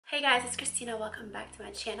Hey guys, it's Kristina. Welcome back to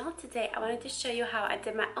my channel. Today I wanted to show you how I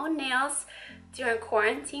did my own nails during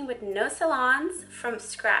quarantine with no salons from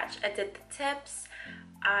scratch. I did the tips,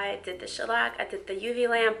 I did the shellac, I did the UV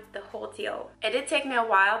lamp, the whole deal. It did take me a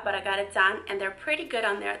while, but I got it done and they're pretty good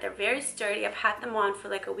on there. They're very sturdy. I've had them on for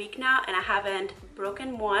like a week now and I haven't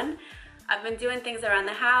broken one. I've been doing things around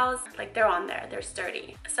the house, like they're on there, they're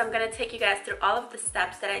sturdy. So I'm gonna take you guys through all of the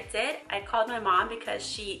steps that I did. I called my mom because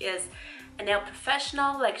she is a nail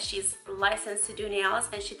professional, like she's licensed to do nails,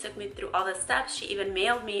 and she took me through all the steps. She even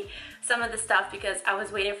mailed me some of the stuff because I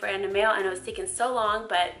was waiting for it in the mail and it was taking so long,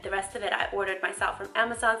 but the rest of it I ordered myself from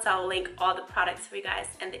Amazon, so I'll link all the products for you guys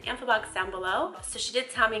in the info box down below. So she did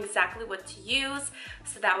tell me exactly what to use,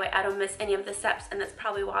 so that way I don't miss any of the steps, and that's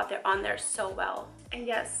probably why they're on there so well. And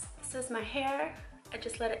yes, this is my hair. I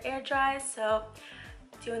just let it air dry, so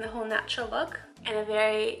doing the whole natural look and a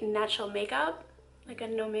very natural makeup, like a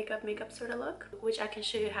no makeup sort of look, which I can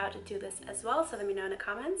show you how to do this as well, so let me know in the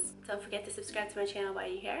comments. Don't forget to subscribe to my channel while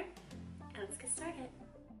you're here, and let's get started.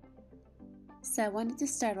 So I wanted to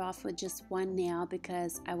start off with just one nail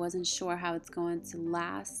because I wasn't sure how it's going to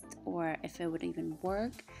last or if it would even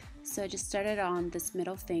work. So I just started on this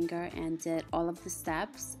middle finger and did all of the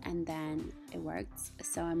steps, and then it worked.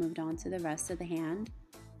 So I moved on to the rest of the hand.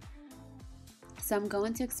 So I'm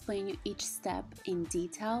going to explain you each step in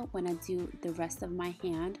detail when I do the rest of my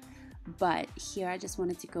hand, but here I just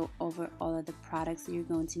wanted to go over all of the products that you're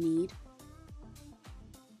going to need.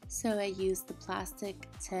 So I used the plastic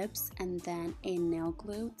tips and then a nail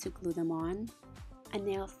glue to glue them on, a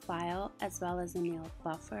nail file as well as a nail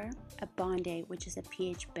buffer, a Bond-Aid, which is a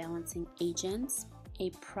pH balancing agent, a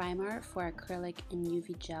primer for acrylic and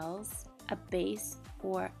UV gels, a base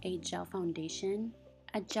or a gel foundation,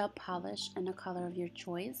 a gel polish in a color of your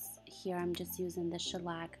choice. Here I'm just using the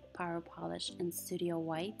shellac power polish in Studio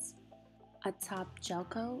White, a top gel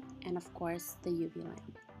coat, and of course the UV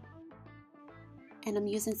lamp. And I'm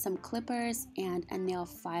using some clippers and a nail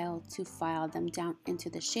file to file them down into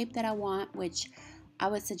the shape that I want, which I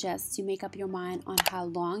would suggest you make up your mind on how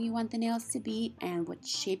long you want the nails to be and what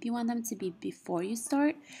shape you want them to be before you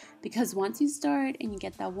start, because once you start and you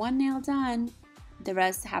get that one nail done, the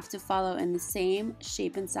rest have to follow in the same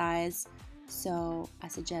shape and size. So I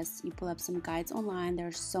suggest you pull up some guides online. There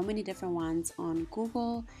are so many different ones on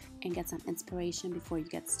Google, and get some inspiration before you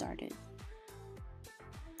get started.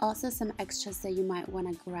 Also, some extras that you might want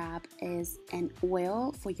to grab is an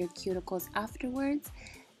oil for your cuticles afterwards,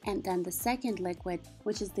 and then the second liquid,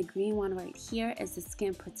 which is the green one right here, is the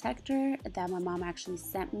skin protector that my mom actually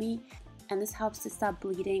sent me. And this helps to stop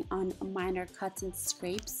bleeding on minor cuts and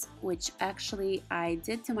scrapes, which actually I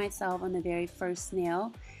did to myself on the very first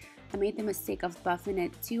nail. I made the mistake of buffing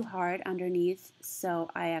it too hard underneath, so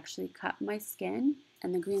I actually cut my skin,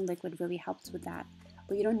 and the green liquid really helps with that.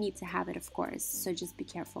 But you don't need to have it, of course, so just be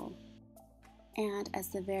careful. And as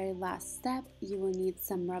the very last step, you will need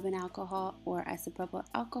some rubbing alcohol or isopropyl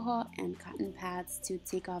alcohol and cotton pads to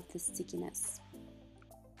take off the stickiness.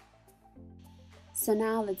 So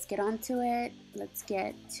now let's get on to it. Let's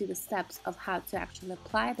get to the steps of how to actually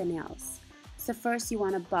apply the nails. So first you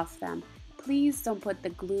want to buff them. Please don't put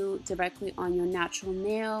the glue directly on your natural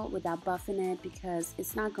nail without buffing it, because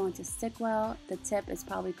it's not going to stick well. The tip is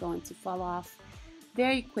probably going to fall off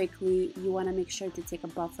very quickly. You want to make sure to take a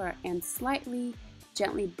buffer and slightly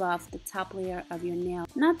gently buff the top layer of your nail.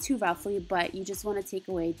 Not too roughly, but you just want to take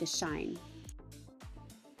away the shine.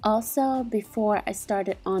 Also, before I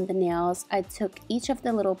started on the nails, I took each of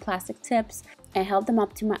the little plastic tips and held them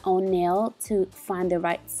up to my own nail to find the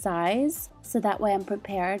right size, so that way I'm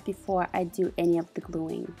prepared before I do any of the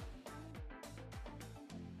gluing.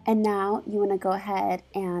 And now you want to go ahead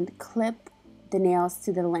and clip the nails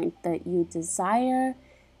to the length that you desire.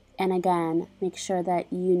 And again, make sure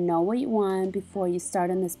that you know what you want before you start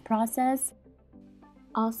in this process.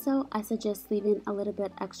 Also, I suggest leaving a little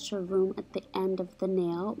bit extra room at the end of the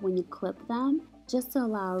nail when you clip them, just to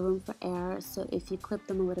allow room for air, so if you clip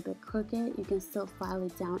them a little bit crooked, you can still file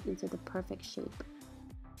it down into the perfect shape.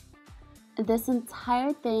 This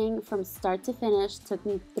entire thing from start to finish took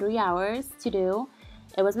me 3 hours to do.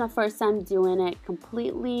 It was my first time doing it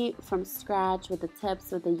completely from scratch with the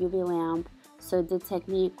tips, with the UV lamp. So it did take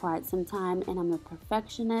me quite some time, and I'm a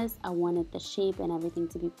perfectionist. I wanted the shape and everything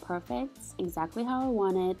to be perfect, exactly how I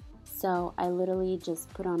wanted. So I literally just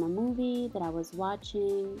put on a movie that I was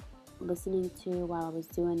watching, listening to while I was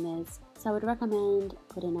doing this. So I would recommend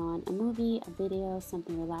putting on a movie, a video,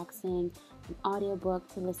 something relaxing, an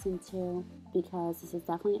audiobook to listen to, because this is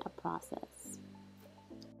definitely a process.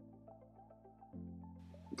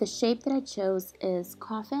 The shape that I chose is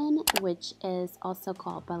coffin, which is also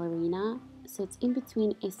called ballerina. So it's in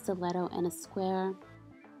between a stiletto and a square.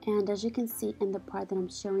 And as you can see in the part that I'm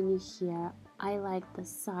showing you here, I like the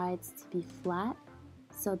sides to be flat,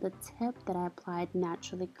 so the tip that I applied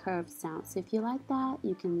naturally curves down. So if you like that,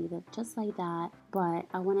 you can leave it just like that, but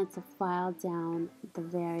I wanted to file down the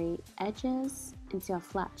very edges into a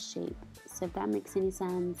flat shape. So if that makes any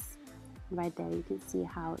sense, right there you can see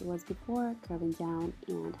how it was before, curving down,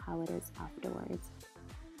 and how it is afterwards.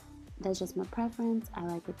 That's just my preference. I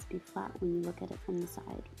like it to be flat when you look at it from the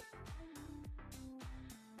side.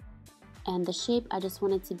 And the shape, I just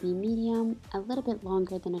want it to be medium, a little bit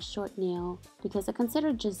longer than a short nail, because I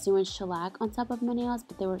considered just doing shellac on top of my nails,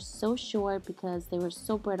 but they were so short because they were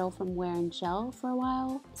so brittle from wearing gel for a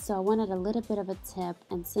while. So I wanted a little bit of a tip,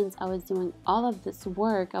 and since I was doing all of this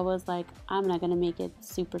work, I was like, I'm not gonna make it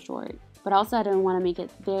super short. But also I didn't want to make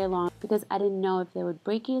it very long because I didn't know if they would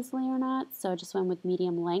break easily or not, so I just went with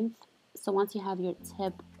medium length. So once you have your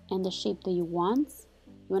tip and the shape that you want,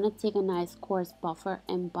 you want to take a nice coarse buffer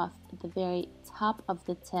and buff the very top of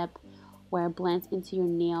the tip where it blends into your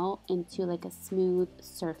nail into like a smooth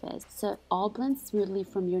surface. So it all blends smoothly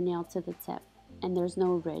from your nail to the tip and there's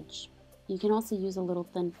no ridge. You can also use a little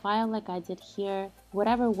thin file like I did here.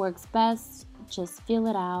 Whatever works best, just feel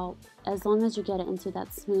it out. As long as you get it into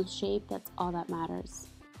that smooth shape, that's all that matters.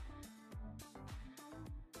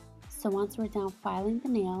 So once we're done filing the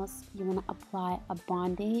nails, you want to apply a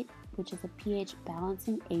Bond-Aid, which is a pH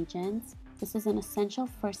balancing agent. This is an essential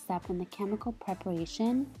first step in the chemical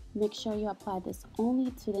preparation. Make sure you apply this only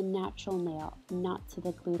to the natural nail, not to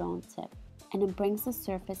the glued-on tip. And it brings the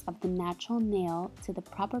surface of the natural nail to the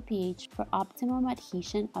proper pH for optimum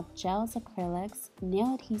adhesion of gels, acrylics,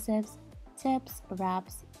 nail adhesives, tips,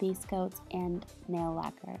 wraps, base coats, and nail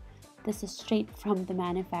lacquer. This is straight from the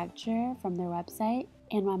manufacturer, from their website,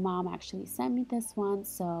 and my mom actually sent me this one,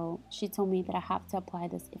 so she told me that I have to apply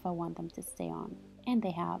this if I want them to stay on, and they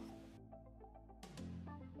have.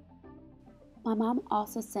 My mom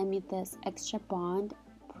also sent me this Extra Bond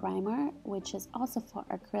primer, which is also for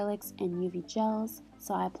acrylics and UV gels,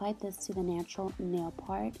 so I applied this to the natural nail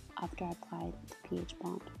part after I applied the pH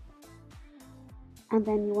bond. And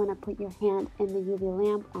then you want to put your hand in the UV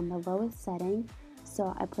lamp on the lowest setting,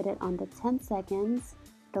 so I put it on the 10 seconds.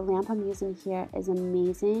 The lamp I'm using here is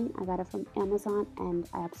amazing. I got it from Amazon and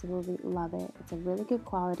I absolutely love it. It's a really good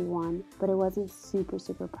quality one, but it wasn't super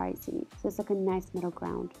pricey, so it's like a nice middle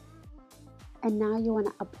ground. And now you want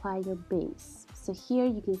to apply your base. So here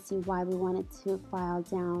you can see why we wanted to file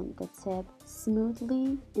down the tip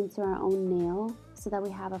smoothly into our own nail so that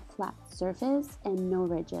we have a flat surface and no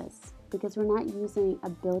ridges. Because we're not using a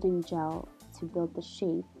building gel to build the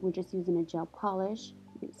shape, we're just using a gel polish.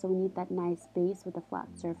 So we need that nice base with a flat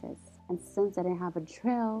surface. And since I didn't have a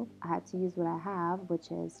drill, I had to use what I have,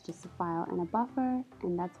 which is just a file and a buffer.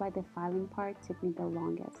 And that's why the filing part took me the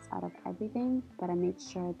longest out of everything, but I made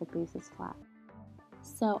sure the base is flat.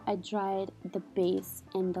 So I dried the base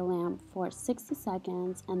in the lamp for 60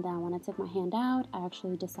 seconds, and then when I took my hand out, I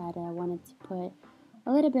actually decided I wanted to put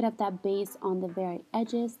a little bit of that base on the very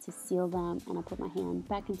edges to seal them, and I put my hand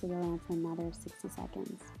back into the lamp for another 60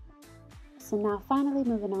 seconds. So now finally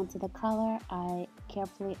moving on to the color, I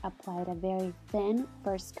carefully applied a very thin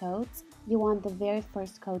first coat. You want the very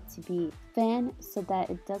first coat to be thin so that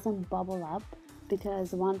it doesn't bubble up,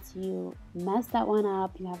 because once you mess that one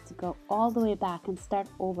up, you have to go all the way back and start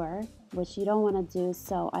over, which you don't want to do.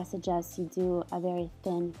 So I suggest you do a very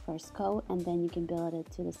thin first coat and then you can build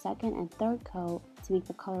it to the second and third coat to make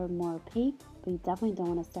the color more opaque, but you definitely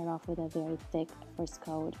don't want to start off with a very thick first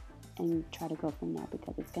coat and try to go from there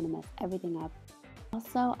because it's going to mess everything up.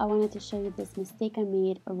 Also, I wanted to show you this mistake I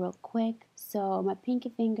made real quick. So my pinky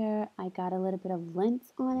finger, I got a little bit of lint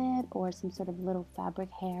on it or some sort of little fabric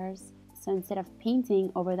hairs. So instead of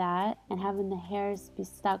painting over that and having the hairs be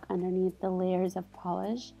stuck underneath the layers of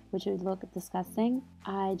polish, which would look disgusting,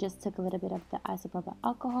 I just took a little bit of the isopropyl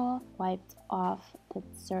alcohol, wiped off the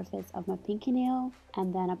surface of my pinky nail,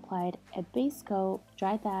 and then applied a base coat,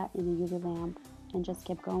 dried that in the UV lamp, and just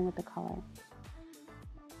kept going with the color.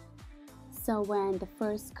 So when the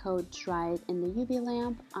first coat dried in the UV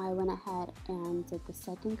lamp, I went ahead and did the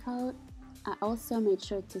second coat. I also made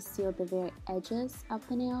sure to seal the very edges of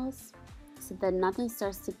the nails so that nothing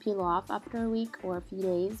starts to peel off after a week or a few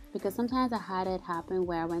days, because sometimes I had it happen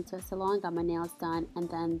where I went to a salon, got my nails done, and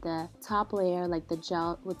then the top layer, like the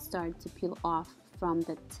gel, would start to peel off from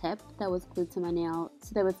the tip that was glued to my nail.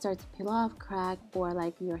 So they would start to peel off, crack, or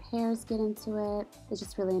like your hairs get into it. It's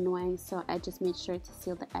just really annoying, so I just made sure to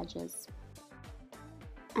seal the edges.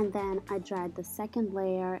 And then I dried the second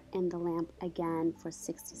layer in the lamp again for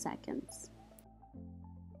 60 seconds.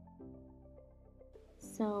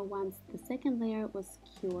 So once the second layer was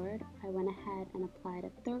cured, I went ahead and applied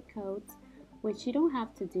a third coat, which you don't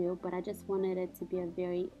have to do, but I just wanted it to be a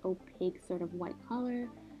very opaque sort of white color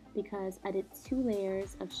because I did 2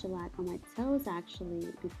 layers of shellac on my toes actually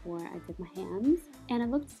before I did my hands, and it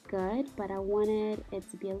looks good, but I wanted it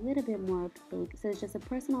to be a little bit more opaque, so it's just a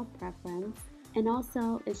personal preference. And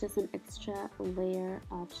also it's just an extra layer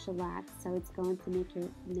of shellac, so it's going to make your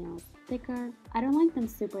nails thicker. I don't like them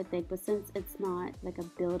super thick, but since it's not like a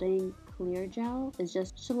building clear gel, it's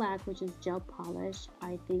just shellac, which is gel polish,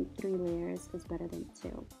 I think 3 layers is better than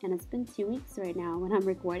 2. And it's been 2 weeks right now when I'm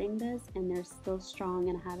recording this, and they're still strong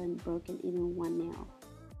and I haven't broken even one nail.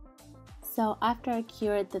 So after I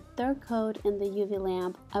cured the third coat in the UV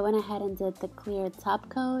lamp, I went ahead and did the clear top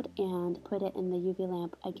coat and put it in the UV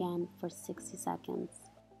lamp again for 60 seconds.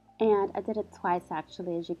 And I did it twice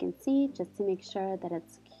actually, as you can see, just to make sure that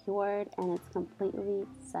it's cured and it's completely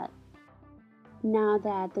set. Now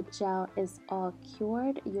that the gel is all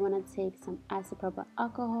cured, you want to take some isopropyl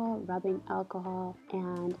alcohol, rubbing alcohol,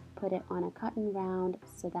 and put it on a cotton round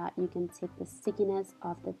so that you can take the stickiness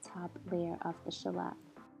off the top layer of the shellac.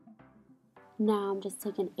 Now I'm just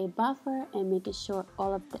taking a buffer and making sure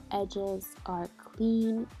all of the edges are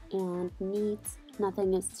clean and neat.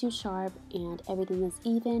 Nothing is too sharp and everything is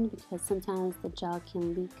even, because sometimes the gel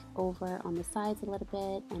can leak over on the sides a little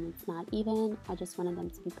bit and it's not even. I just wanted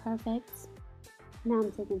them to be perfect. Now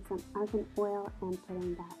I'm taking some argan oil and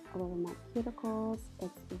putting that all over my cuticles.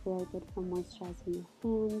 It's very good for moisturizing your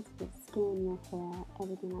hands, your skin, your hair,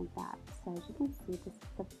 everything like that. So as you can see, this is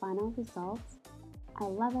the final result. I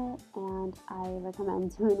love it, and I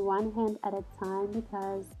recommend doing one hand at a time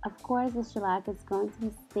because of course the shellac is going to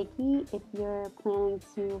be sticky. If you're planning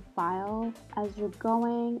to file as you're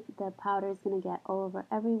going, the powder is going to get all over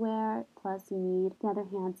everywhere, plus you need the other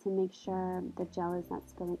hand to make sure the gel is not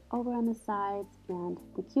spilling over on the sides and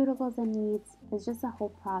the cuticles are neat. It's just a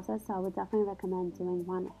whole process, so I would definitely recommend doing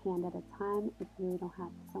one hand at a time if you don't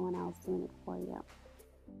have someone else doing it for you.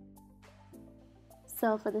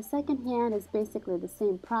 So for the second hand, it's basically the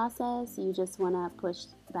same process. You just want to push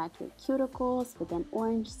back your cuticles with an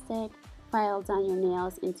orange stick, file down your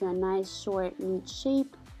nails into a nice short neat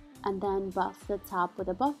shape, and then buff the top with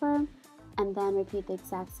a buffer, and then repeat the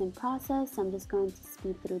exact same process. So I'm just going to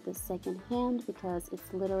speed through the second hand because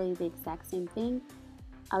it's literally the exact same thing.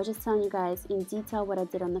 I was just telling you guys in detail what I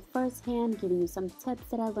did on the first hand, giving you some tips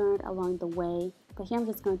that I learned along the way. But here I'm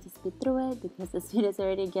just going to speed through it because the speed is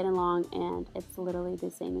already getting long and it's literally the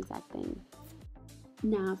same exact thing.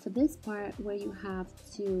 Now for this part where you have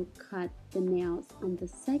to cut the nails on the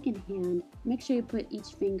second hand, make sure you put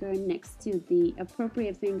each finger next to the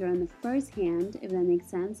appropriate finger on the first hand, if that makes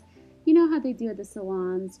sense. You know how they do at the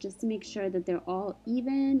salons, just to make sure that they're all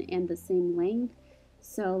even and the same length.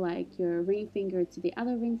 So like your ring finger to the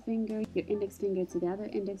other ring finger, your index finger to the other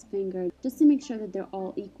index finger, just to make sure that they're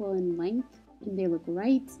all equal in length and they look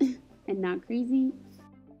right and not crazy.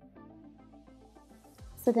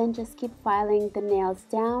 So then just keep filing the nails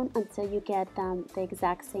down until you get them the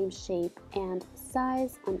exact same shape and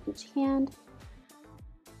size on each hand.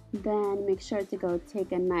 Then make sure to go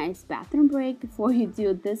take a nice bathroom break before you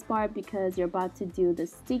do this part because you're about to do the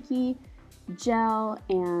sticky gel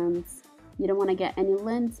and you don't want to get any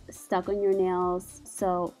lint stuck on your nails,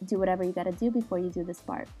 so do whatever you gotta do before you do this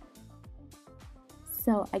part.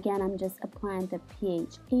 So again, I'm just applying the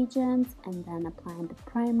pH agent and then applying the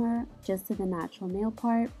primer just to the natural nail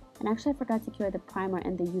part. And actually I forgot to cure the primer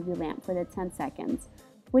in the UV lamp for the 10 seconds,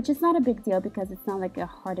 which is not a big deal because it's not like a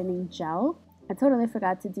hardening gel. I totally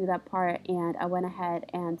forgot to do that part and I went ahead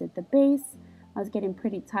and did the base. I was getting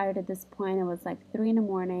pretty tired at this point. It was like 3 in the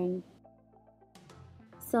morning.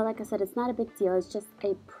 So like I said, it's not a big deal, it's just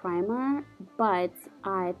a primer, but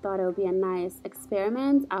I thought it would be a nice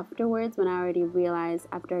experiment afterwards when I already realized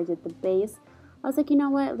after I did the base. I was like, you know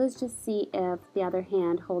what, let's just see if the other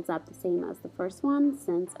hand holds up the same as the first one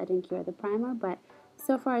since I didn't cure the primer, but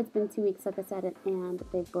so far it's been 2 weeks like I said, and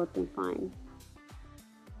they've both been fine.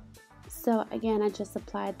 So again, I just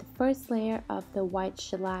applied the first layer of the white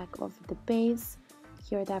shellac over the base,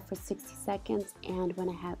 cured that for 60 seconds, and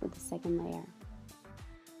went ahead with the second layer.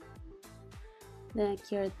 Then I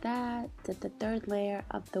cured that, did the third layer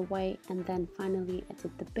of the white, and then finally I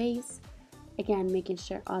did the base. Again, making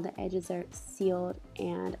sure all the edges are sealed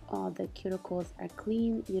and all the cuticles are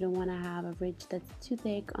clean. You don't want to have a ridge that's too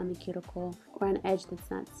thick on the cuticle or an edge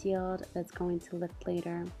that's not sealed that's going to lift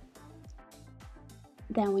later.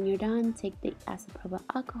 Then when you're done, take the isopropyl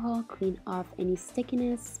alcohol, clean off any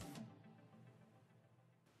stickiness.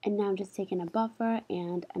 And now I'm just taking a buffer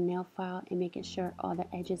and a nail file and making sure all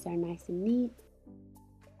the edges are nice and neat.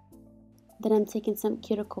 Then I'm taking some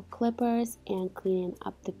cuticle clippers and cleaning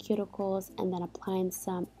up the cuticles and then applying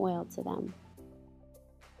some oil to them.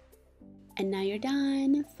 And now you're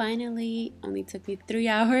done. Finally, only took me 3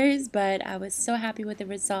 hours, but I was so happy with the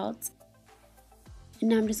results. And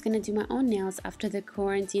now I'm just gonna do my own nails after the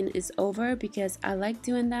quarantine is over because I like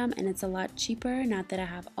doing them and it's a lot cheaper now that I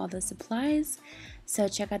have all the supplies. So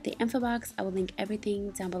check out the info box. I will link everything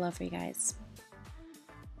down below for you guys.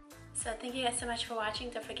 So thank you guys so much for watching.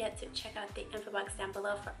 Don't forget to check out the info box down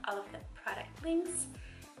below for all of the product links.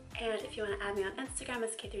 And if you want to add me on Instagram,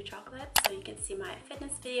 it's K3Chocolate, so you can see my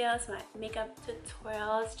fitness videos, my makeup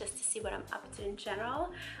tutorials, just to see what I'm up to in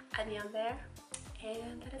general. Add me on there.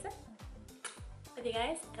 And that is it. Love you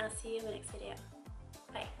guys, and I'll see you in the next video.